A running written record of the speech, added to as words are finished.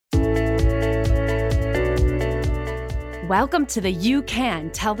Welcome to the You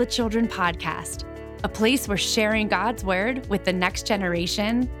Can Tell the Children podcast, a place where sharing God's word with the next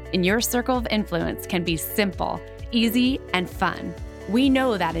generation in your circle of influence can be simple, easy, and fun. We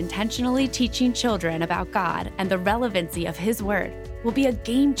know that intentionally teaching children about God and the relevancy of His word will be a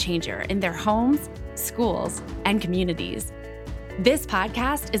game changer in their homes, schools, and communities. This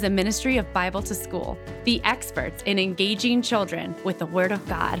podcast is a ministry of Bible to School, the experts in engaging children with the Word of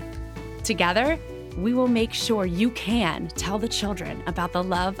God. Together, we will make sure you can tell the children about the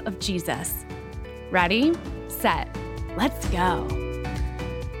love of Jesus. Ready, set, let's go.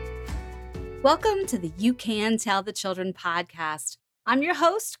 Welcome to the You Can Tell the Children podcast. I'm your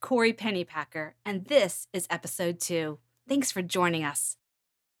host, Corey Pennypacker, and this is episode 2. Thanks for joining us.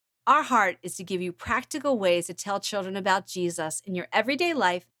 Our heart is to give you practical ways to tell children about Jesus in your everyday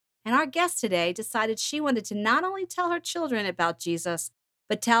life, and our guest today decided she wanted to not only tell her children about Jesus,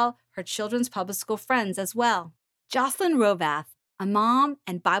 but tell her children's public school friends as well. Jocelyn Hrovath, a mom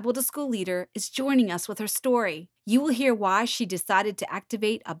and Bible to School leader, is joining us with her story. You will hear why she decided to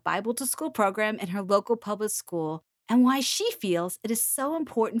activate a Bible to School program in her local public school and why she feels it is so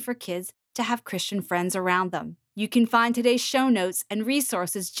important for kids to have Christian friends around them. You can find today's show notes and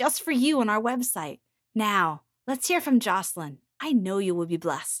resources just for you on our website. Now, let's hear from Jocelyn. I know you will be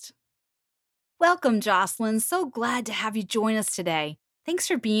blessed. Welcome, Jocelyn. So glad to have you join us today. Thanks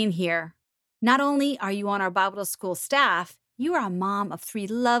for being here. Not only are you on our Bible to School staff, you are a mom of 3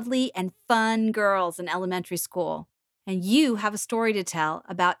 lovely and fun girls in elementary school. And you have a story to tell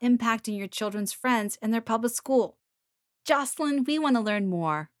about impacting your children's friends in their public school. Jocelyn, we want to learn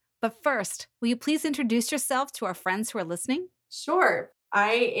more. But first, will you please introduce yourself to our friends who are listening? Sure.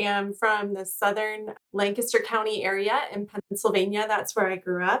 I am from the southern Lancaster County area in Pennsylvania. That's where I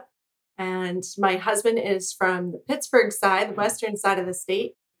grew up. And my husband is from the Pittsburgh side, the western side of the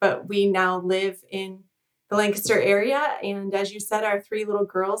state, but we now live in the Lancaster area. And as you said, our 3 little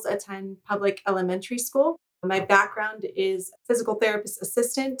girls attend public elementary school. My background is physical therapist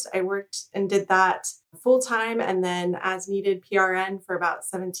assistant. I worked and did that full time and then as needed PRN for about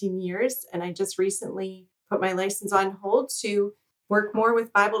 17 years. And I just recently put my license on hold to work more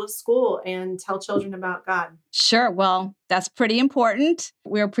with Bible to School and tell children about God. Sure. Well, that's pretty important.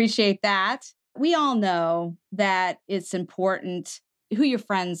 We appreciate that. We all know that it's important who your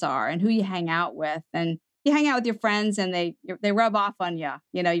friends are and who you hang out with. And you hang out with your friends and they rub off on you.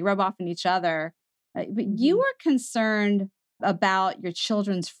 You know, you rub off on each other. But you were concerned about your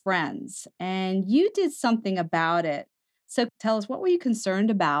children's friends and you did something about it. So tell us, what were you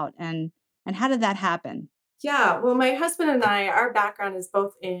concerned about and how did that happen? Yeah, well, my husband and I, our background is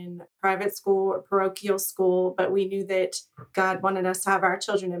both in private school or parochial school, but we knew that God wanted us to have our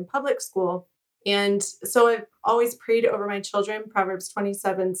children in public school. And so I've always prayed over my children, Proverbs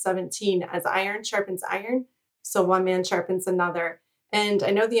 27:17, as iron sharpens iron, so one man sharpens another. And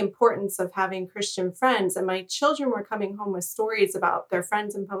I know the importance of having Christian friends. And my children were coming home with stories about their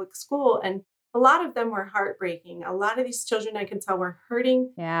friends in public school. And a lot of them were heartbreaking. A lot of these children, I can tell, were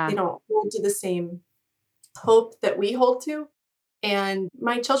hurting. Yeah. They don't hold to the same hope that we hold to. And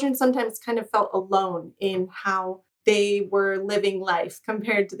my children sometimes kind of felt alone in how they were living life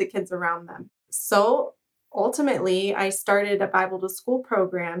compared to the kids around them. So ultimately, I started a Bible to School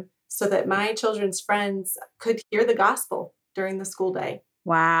program so that my children's friends could hear the gospel during the school day.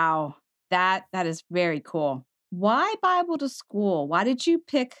 Wow. That is very cool. Why Bible to School? Why did you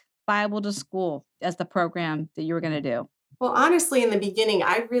pick Bible to School as the program that you were going to do? Well, honestly, in the beginning,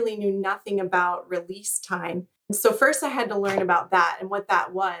 I really knew nothing about release time. So first I had to learn about that and what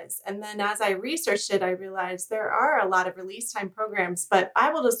that was. And then as I researched it, I realized there are a lot of release time programs, but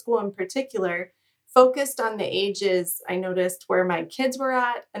Bible to School in particular focused on the ages I noticed where my kids were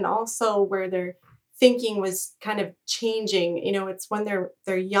at and also where their thinking was kind of changing. You know, it's when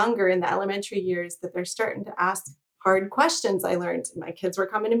they're younger in the elementary years that they're starting to ask hard questions. I learned my kids were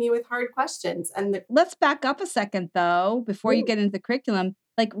coming to me with hard questions. And let's back up a second, though, before you get into the curriculum.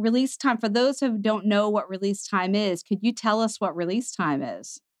 Like release time, for those who don't know what release time is, could you tell us what release time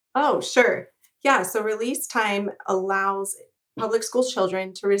is? Oh, sure. Yeah. So release time allows public school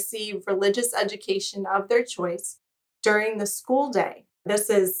children to receive religious education of their choice during the school day.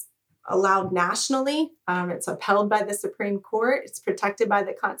 This is allowed nationally. It's upheld by the Supreme Court. It's protected by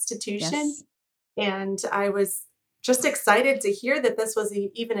the Constitution. Yes. And I was just excited to hear that this was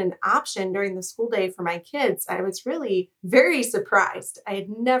even an option during the school day for my kids. I was really very surprised. I had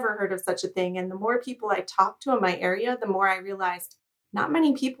never heard of such a thing. And the more people I talked to in my area, the more I realized not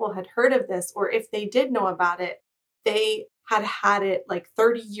many people had heard of this, or if they did know about it, they had it like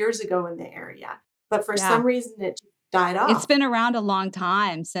 30 years ago in the area. But for some reason, it died off. It's been around a long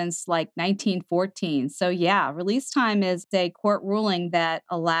time, since like 1914. So yeah, release time is a court ruling that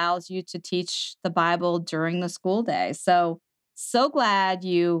allows you to teach the Bible during the school day. So glad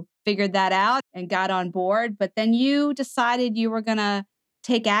you figured that out and got on board, but then you decided you were going to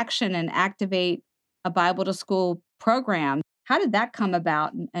take action and activate a Bible to school program. How did that come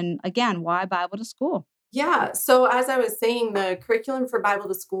about? And again, why Bible to school? Yeah. So as I was saying, the curriculum for Bible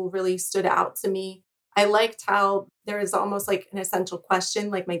to School really stood out to me. I liked how there is almost like an essential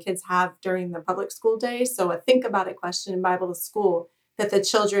question, like my kids have during the public school day. So a think about it question in Bible to School that the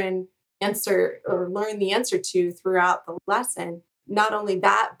children answer or learn the answer to throughout the lesson. Not only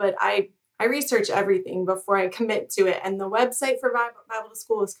that, but I research everything before I commit to it. And the website for Bible to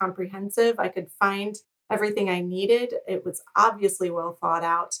School is comprehensive. I could find everything I needed. It was obviously well thought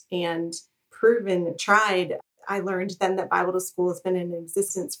out and proven, tried. I learned then that Bible to School has been in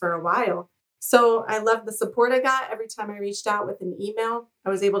existence for a while. So I love the support I got every time I reached out with an email. I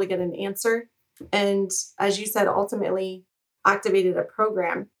was able to get an answer. And as you said, ultimately activated a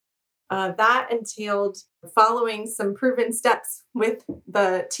program. That entailed following some proven steps with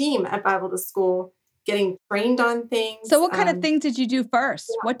the team at Bible to School, getting trained on things. So what kind of things did you do first?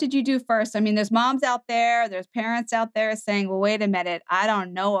 Yeah. What did you do first? I mean, there's moms out there, there's parents out there saying, well, wait a minute, I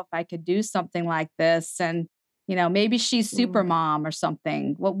don't know if I could do something like this. And, maybe she's super mom or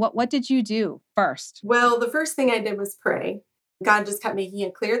something. What did you do first? Well, the first thing I did was pray. God just kept making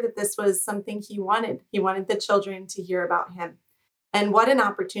it clear that this was something he wanted. He wanted the children to hear about him. And what an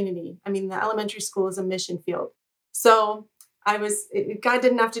opportunity. I mean, the elementary school is a mission field. So God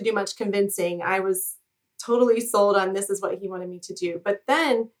didn't have to do much convincing. I was totally sold on this is what he wanted me to do. But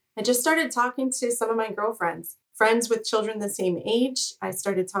then I just started talking to some of my girlfriends, friends with children the same age. I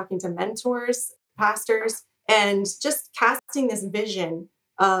started talking to mentors, pastors, and just casting this vision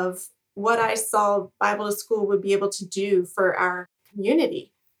of what I saw Bible to School would be able to do for our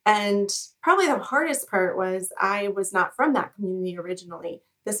community. And probably the hardest part was I was not from that community originally.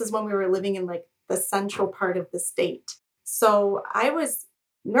 This is when we were living in like the central part of the state. So I was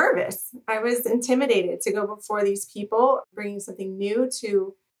nervous. I was intimidated to go before these people, bringing something new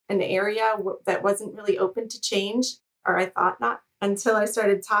to an area that wasn't really open to change, or I thought not, until I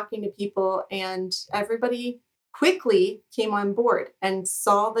started talking to people, and everybody quickly came on board and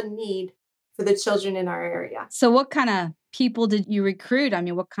saw the need for the children in our area. So what kind of people did you recruit? I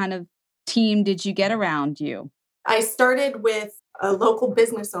mean, what kind of team did you get around you? I started with a local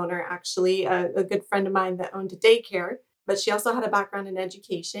business owner, actually, a good friend of mine that owned a daycare, but she also had a background in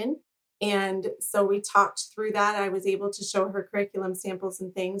education. And so we talked through that. I was able to show her curriculum samples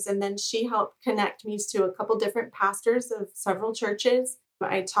and things. And then she helped connect me to a couple different pastors of several churches.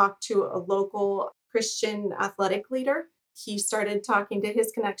 I talked to a local Christian athletic leader. He started talking to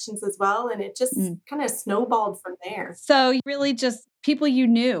his connections as well. And it just kind of snowballed from there. So really just people you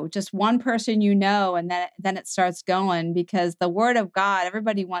knew, just one person and then it starts going, because the word of God,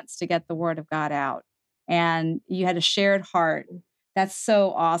 everybody wants to get the word of God out. And you had a shared heart. That's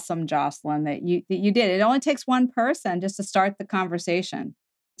so awesome, Jocelyn, that you did. It only takes one person just to start the conversation.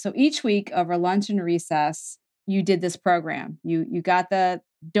 So each week over lunch and recess, you did this program. You got the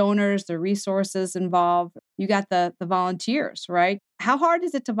donors, the resources involved. You got the volunteers, right? How hard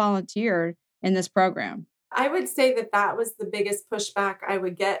is it to volunteer in this program? I would say that was the biggest pushback I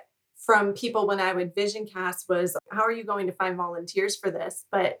would get from people when I would vision cast was, how are you going to find volunteers for this?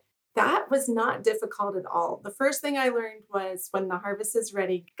 But that was not difficult at all. The first thing I learned was when the harvest is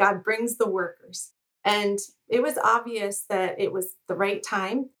ready, God brings the workers. And it was obvious that it was the right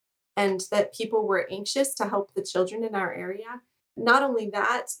time and that people were anxious to help the children in our area. Not only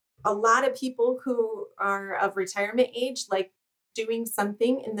that, a lot of people who are of retirement age like doing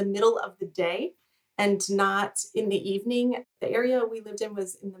something in the middle of the day and not in the evening. The area we lived in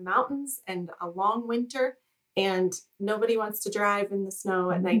was in the mountains and a long winter, and nobody wants to drive in the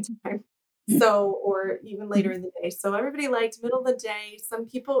snow at nighttime. So, or even later in the day. So everybody liked middle of the day. Some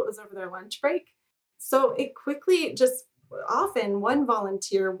people, it was over their lunch break. So it quickly just often one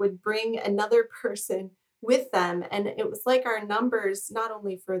volunteer would bring another person with them. And it was like our numbers, not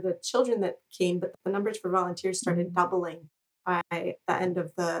only for the children that came, but the numbers for volunteers started doubling by the end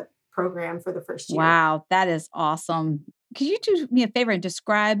of the program for the first year. Wow, that is awesome. Could you do me a favor and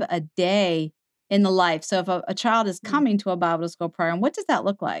describe a day in the life? So if a child is coming to a Bible school program, what does that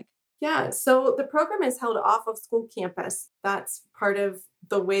look like? Yeah, so the program is held off of school campus. That's part of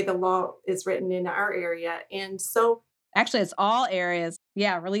the way the law is written in our area. And so actually, it's all areas.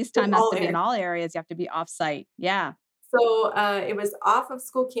 Yeah, release time has to be in all areas. You have to be off-site. Yeah. So it was off of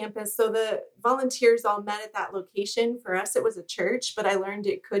school campus. So the volunteers all met at that location. For us, it was a church, but I learned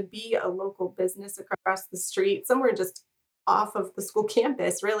it could be a local business across the street, somewhere just off of the school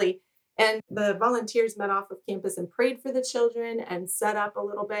campus, really. And the volunteers met off of campus and prayed for the children and set up a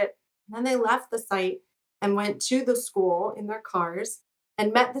little bit. And then they left the site and went to the school in their cars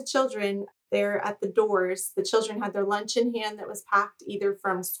and met the children there at the doors. The children had their lunch in hand that was packed either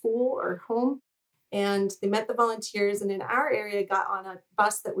from school or home, and they met the volunteers and in our area got on a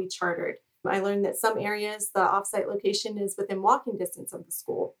bus that we chartered. I learned that some areas the offsite location is within walking distance of the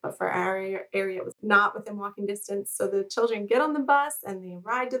school, but for our area it was not within walking distance. So the children get on the bus and they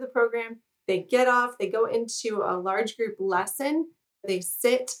ride to the program. They get off, they go into a large group lesson. They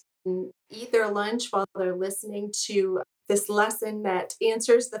sit and eat their lunch while they're listening to this lesson that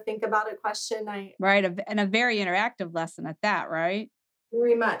answers the think about it question. I Right, and a very interactive lesson at that, right?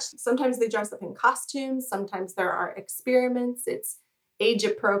 Very much. Sometimes they dress up in costumes, sometimes there are experiments. It's age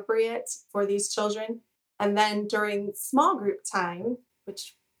appropriate for these children. And then during small group time,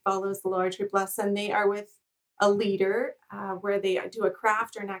 which follows the large group lesson, they are with a leader where they do a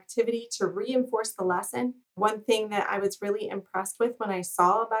craft or an activity to reinforce the lesson. One thing that I was really impressed with when I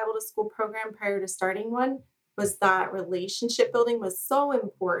saw a Bible to School program prior to starting one was that relationship building was so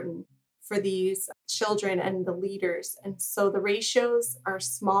important for these children and the leaders. And so the ratios are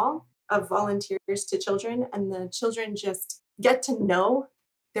small of volunteers to children, and the children just get to know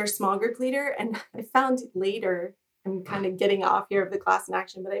their small group leader. And I found later, I'm kind of getting off here of the class in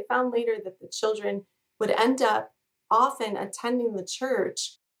action, but I found later that the children would end up often attending the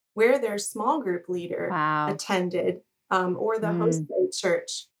church where their small group leader Wow. attended, or the host Mm. site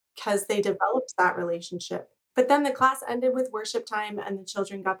church, because they developed that relationship. But then the class ended with worship time and the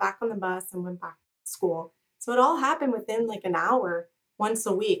children got back on the bus and went back to school. So it all happened within like an hour once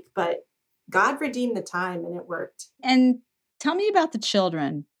a week, but God redeemed the time and it worked. And tell me about the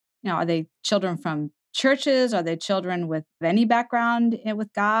children. Are they children from churches? Are they children with any background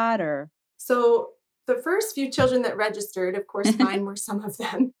with God or? So the first few children that registered, of course, mine were some of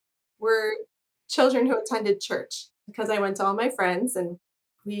them, were children who attended church because I went to all my friends and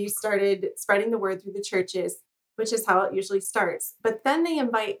we started spreading the word through the churches, which is how it usually starts. But then they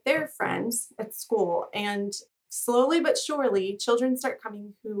invite their friends at school, and slowly but surely, children start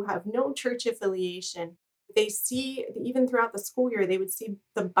coming who have no church affiliation. They see, even throughout the school year, they would see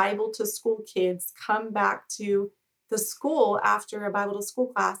the Bible to school kids come back to the school after a Bible to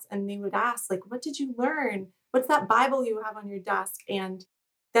school class and they would ask, like, what did you learn? What's that Bible you have on your desk? And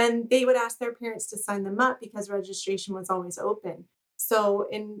then they would ask their parents to sign them up because registration was always open. So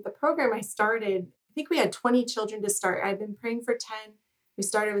in the program I started, I think we had 20 children to start. I've been praying for 10. We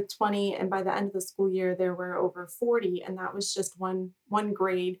started with 20, and by the end of the school year, there were over 40, and that was just one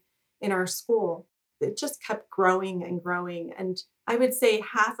grade in our school. It just kept growing and growing. And I would say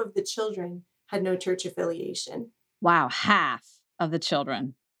half of the children had no church affiliation. Wow, half of the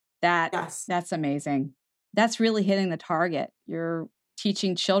children. That Yes. that's amazing. That's really hitting the target. You're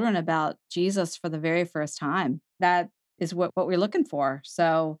teaching children about Jesus for the very first time. That is what we're looking for.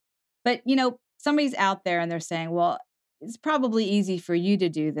 So, but somebody's out there and they're saying, well, it's probably easy for you to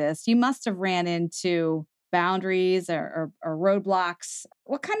do this. You must have ran into boundaries or roadblocks.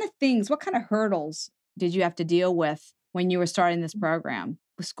 What kind of things, what kind of hurdles did you have to deal with when you were starting this program?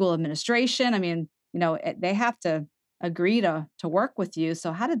 With school administration? I mean, they have to agree to work with you.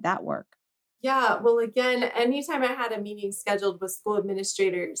 So how did that work? Yeah, well, again, anytime I had a meeting scheduled with school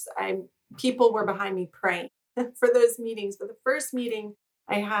administrators, people were behind me praying for those meetings. For the first meeting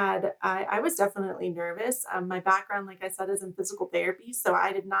I had, I was definitely nervous. My background, like I said, is in physical therapy, so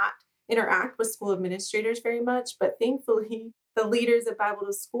I did not interact with school administrators very much. But thankfully, the leaders at Bible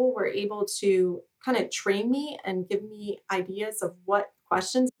to School were able to kind of train me and give me ideas of what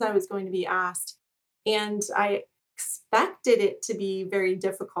questions I was going to be asked. And I expected it to be very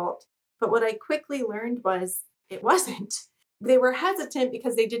difficult, but what I quickly learned was it wasn't. They were hesitant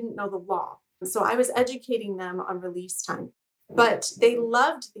because they didn't know the law. So I was educating them on release time. But they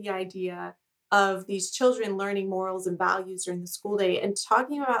loved the idea of these children learning morals and values during the school day and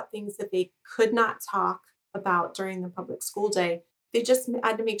talking about things that they could not talk about during the public school day. They just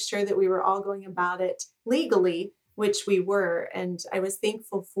had to make sure that we were all going about it legally, which we were. And I was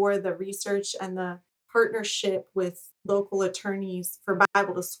thankful for the research and the partnership with local attorneys for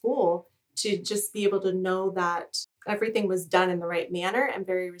Bible to School to just be able to know that everything was done in the right manner and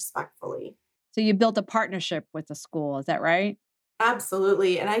very respectfully. So you built a partnership with the school, is that right?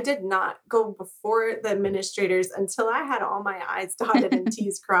 Absolutely. And I did not go before the administrators until I had all my I's dotted and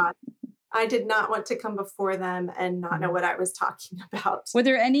T's crossed. I did not want to come before them and not know what I was talking about. Were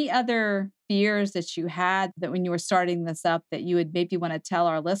there any other fears that you had that when you were starting this up that you would maybe want to tell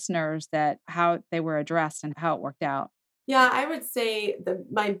our listeners that how they were addressed and how it worked out? Yeah, I would say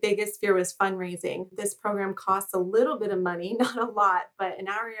my biggest fear was fundraising. This program costs a little bit of money, not a lot, but in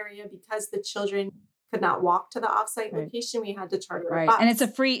our area, because the children could not walk to the offsite Right. location, we had to charter a Right. And bus.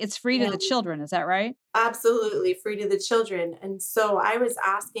 it's free to the And children, is that right? absolutely free to the children. And so I was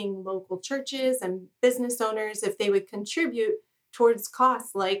asking local churches and business owners if they would contribute towards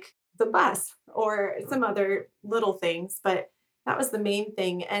costs like the bus or some other little things, but that was the main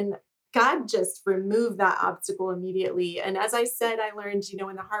thing. And God just removed that obstacle immediately. And as I said, I learned,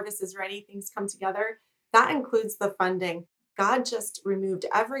 when the harvest is ready, things come together. That includes the funding. God just removed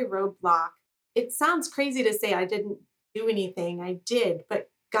every roadblock. It sounds crazy to say I didn't do anything. I did, but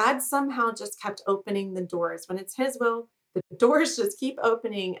God somehow just kept opening the doors. When it's His will, the doors just keep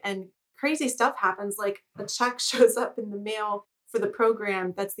opening and crazy stuff happens. Like a check shows up in the mail for the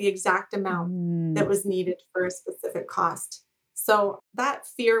program that's the exact amount that Mm. was needed for a specific cost. So that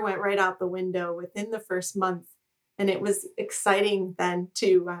fear went right out the window within the first month. And it was exciting then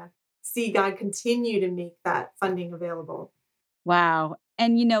to see God continue to make that funding available. Wow.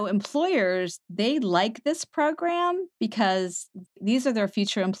 And employers, they like this program because these are their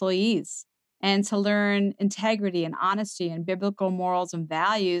future employees. And to learn integrity and honesty and biblical morals and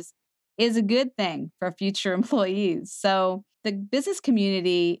values is a good thing for future employees. So the business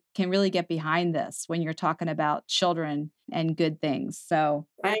community can really get behind this when you're talking about children and good things. So,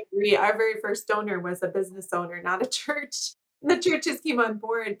 I agree. Our very first donor was a business owner, not a church. The churches came on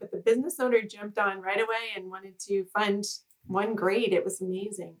board, but the business owner jumped on right away and wanted to fund one grade. It was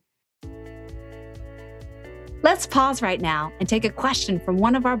amazing. Let's pause right now and take a question from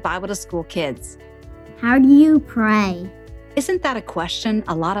one of our Bible to School kids. How do you pray? Isn't that a question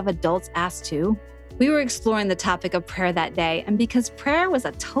a lot of adults ask too? We were exploring the topic of prayer that day, and because prayer was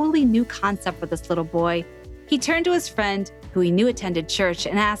a totally new concept for this little boy, he turned to his friend, who he knew attended church,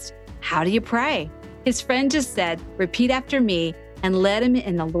 and asked, "How do you pray?" His friend just said, "Repeat after me," and led him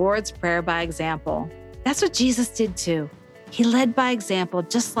in the Lord's Prayer by example. That's what Jesus did too. He led by example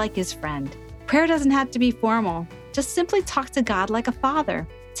just like his friend. Prayer doesn't have to be formal. Just simply talk to God like a father.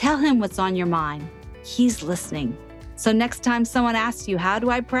 Tell Him what's on your mind. He's listening. So next time someone asks you, "How do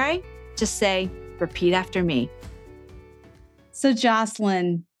I pray?" just say, "Repeat after me." so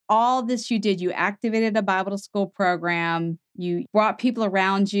Jocelyn, all this you did, you activated a Bible to School program, you brought people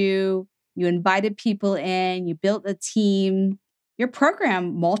around you, you invited people in, you built a team. Your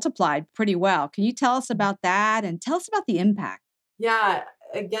program multiplied pretty well. Can you tell us about that and tell us about the impact? Yeah,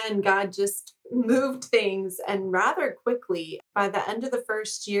 again, God just moved things and rather quickly. By the end of the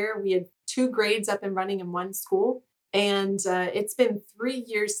first year, we had two grades up and running in one school. And it's been 3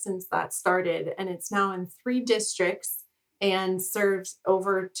 years since that started, and it's now in three districts and serves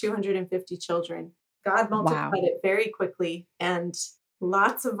over 250 children. God Wow. multiplied it very quickly, and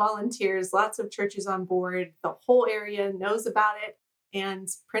lots of volunteers, lots of churches on board. The whole area knows about it, and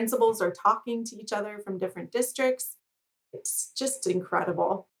principals are talking to each other from different districts. It's just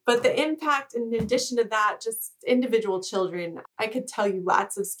incredible. But the impact, in addition to that, just individual children, I could tell you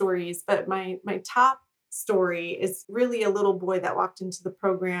lots of stories, but my top story is really a little boy that walked into the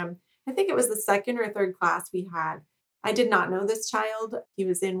program. I think it was the second or third class we had. I did not know this child. He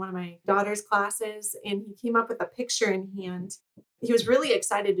was in one of my daughter's classes and he came up with a picture in hand. He was really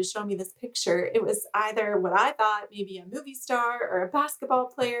excited to show me this picture. It was either what I thought maybe a movie star or a basketball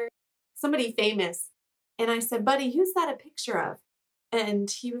player, somebody famous. And I said, "Buddy, who's that a picture of?"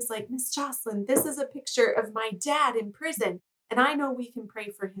 And he was like, "Miss Jocelyn, this is a picture of my dad in prison. And I know we can pray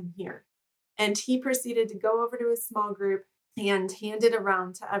for him here." And he proceeded to go over to his small group and hand it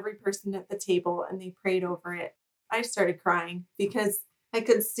around to every person at the table, and they prayed over it. I started crying because I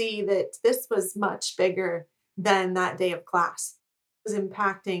could see that this was much bigger than that day of class. It was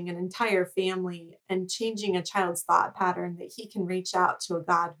impacting an entire family and changing a child's thought pattern that he can reach out to a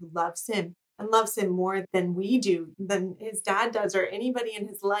God who loves him and loves him more than we do, than his dad does, or anybody in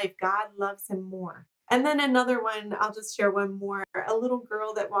his life. God loves him more. And then another one, I'll just share one more. A little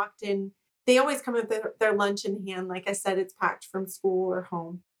girl that walked in, they always come with their lunch in hand. Like I said, it's packed from school or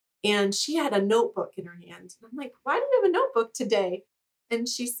home. And she had a notebook in her hand. And I'm like, "Why do you have a notebook today?" And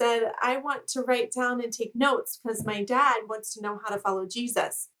she said, "I want to write down and take notes because my dad wants to know how to follow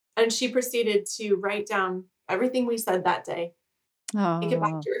Jesus." And she proceeded to write down everything we said that day, take it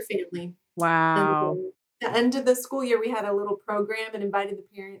back Oh, to her family. And wow. then the end of the school year, we had a little program and invited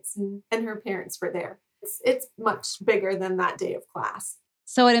the parents, and her parents were there. It's much bigger than that day of class.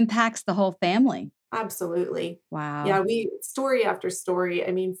 So it impacts the whole family. Absolutely. Wow. Yeah, story after story.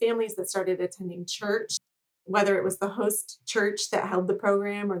 I mean, families that started attending church, whether it was the host church that held the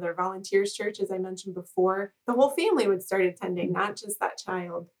program or their volunteers church, as I mentioned before, the whole family would start attending, not just that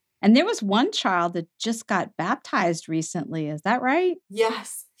child. And there was one child that just got baptized recently. Is that right?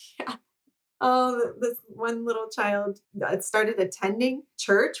 Yes. Yeah. Oh, this one little child started attending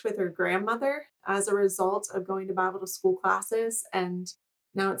church with her grandmother as a result of going to Bible to school classes. And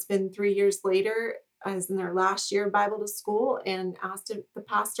now it's been 3 years later, as in their last year of Bible to school, and asked the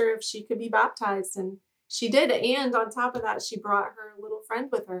pastor if she could be baptized. And she did. And on top of that, she brought her little friend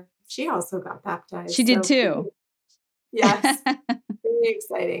with her. She also got She baptized. did So, too. yes, very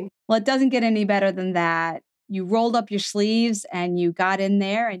exciting. Well, it doesn't get any better than that. You rolled up your sleeves and you got in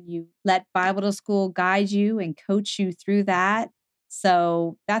there and you let Bible to school guide you and coach you through that.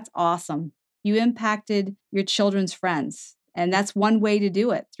 So that's awesome. You impacted your children's friends. And that's one way to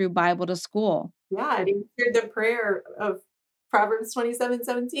do it through Bible to school. Yeah, it answered the prayer of Proverbs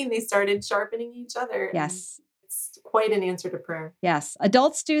 27:17. They started sharpening each other, and Yes. it's quite an answer to prayer. Yes.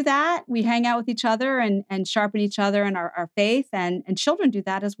 Adults do that. We hang out with each other and sharpen each other in our faith, and children do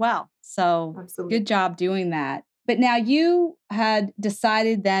that as well. So Absolutely. good job doing that. But now you had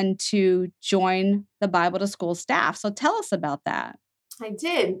decided then to join the Bible to school staff. So tell us about that. I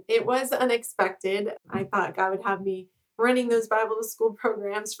did. It was unexpected. I thought God would have me running those Bible to school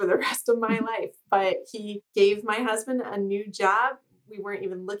programs for the rest of my life, but He gave my husband a new job. We weren't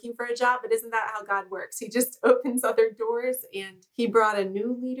even looking for a job, but isn't that how God works? He just opens other doors, and He brought a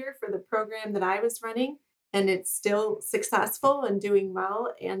new leader for the program that I was running, and it's still successful and doing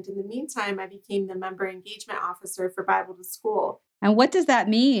well. And in the meantime, I became the member engagement officer for Bible to school. And what does that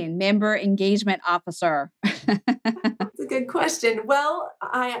mean, member engagement officer? That's a good question. Well,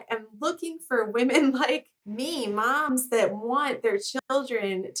 I am looking for women like me, moms that want their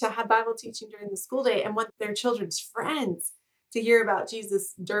children to have Bible teaching during the school day and want their children's friends to hear about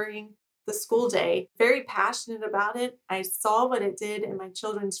Jesus during the school day. Very passionate about it. I saw what it did in my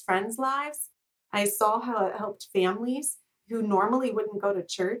children's friends' lives. I saw how it helped families who normally wouldn't go to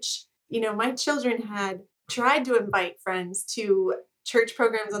church. My children had tried to invite friends to church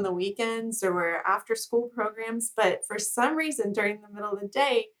programs on the weekends or after school programs, but for some reason during the middle of the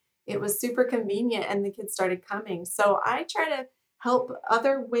day, it was super convenient and the kids started coming. So I try to help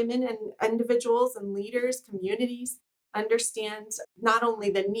other women and individuals and leaders, communities understand not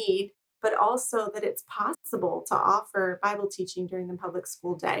only the need, but also that it's possible to offer Bible teaching during the public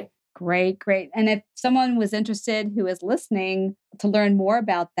school day. Great, great. And if someone was interested who is listening to learn more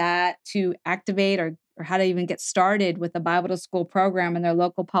about that, to activate or how to even get started with a Bible to school program in their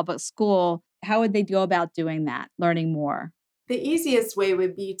local public school, how would they go about doing that, learning more? The easiest way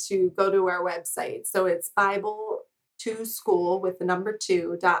would be to go to our website. So it's Bible to school with the number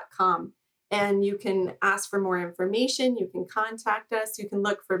 2.com. And you can ask for more information. You can contact us. You can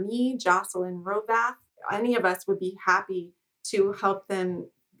look for me, Jocelyn Hrovath. Any of us would be happy to help them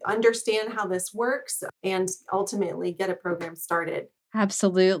understand how this works and ultimately get a program started.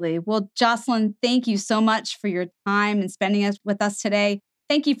 Absolutely. Well, Jocelyn, thank you so much for your time and spending it with us today.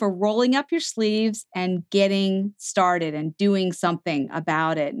 Thank you for rolling up your sleeves and getting started and doing something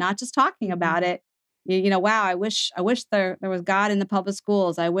about it, not just talking about it. Wow, I wish there was God in the public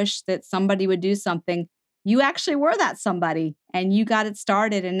schools. I wish that somebody would do something. You actually were that somebody and you got it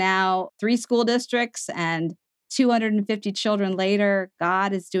started. And now 3 school districts and 250 children later,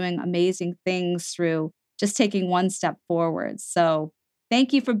 God is doing amazing things through just taking one step forward. So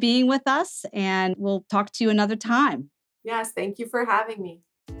thank you for being with us, and we'll talk to you another time. Yes, thank you for having me.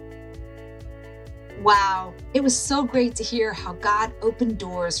 Wow, it was so great to hear how God opened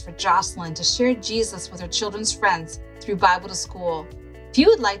doors for Jocelyn to share Jesus with her children's friends through Bible to School. If you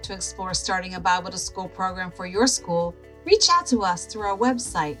would like to explore starting a Bible to School program for your school, reach out to us through our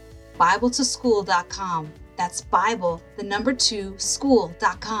website, BibleToSchool.com. That's Bible, the number 2,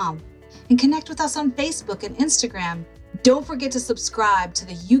 school.com. And connect with us on Facebook and Instagram. Don't forget to subscribe to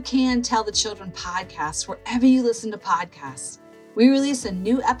the You Can Tell the Children podcast wherever you listen to podcasts. We release a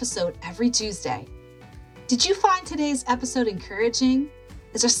new episode every Tuesday. Did you find today's episode encouraging?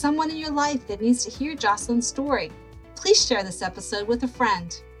 Is there someone in your life that needs to hear Jocelyn's story? Please share this episode with a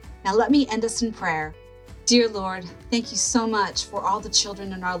friend. Now let me end us in prayer. Dear Lord, thank you so much for all the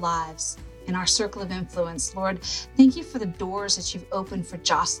children in our lives, in our circle of influence. Lord, thank you for the doors that you've opened for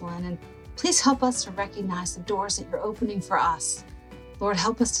Jocelyn, and please help us to recognize the doors that you're opening for us. Lord,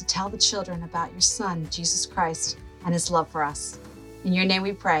 help us to tell the children about your Son, Jesus Christ, and his love for us. In your name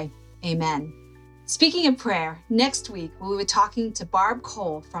we pray. Amen. Speaking of prayer, next week we'll be talking to Barb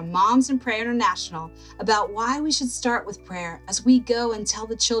Cole from Moms in Prayer International about why we should start with prayer as we go and tell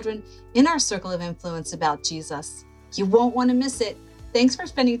the children in our circle of influence about Jesus. You won't want to miss it. Thanks for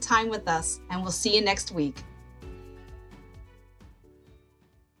spending time with us, and we'll see you next week.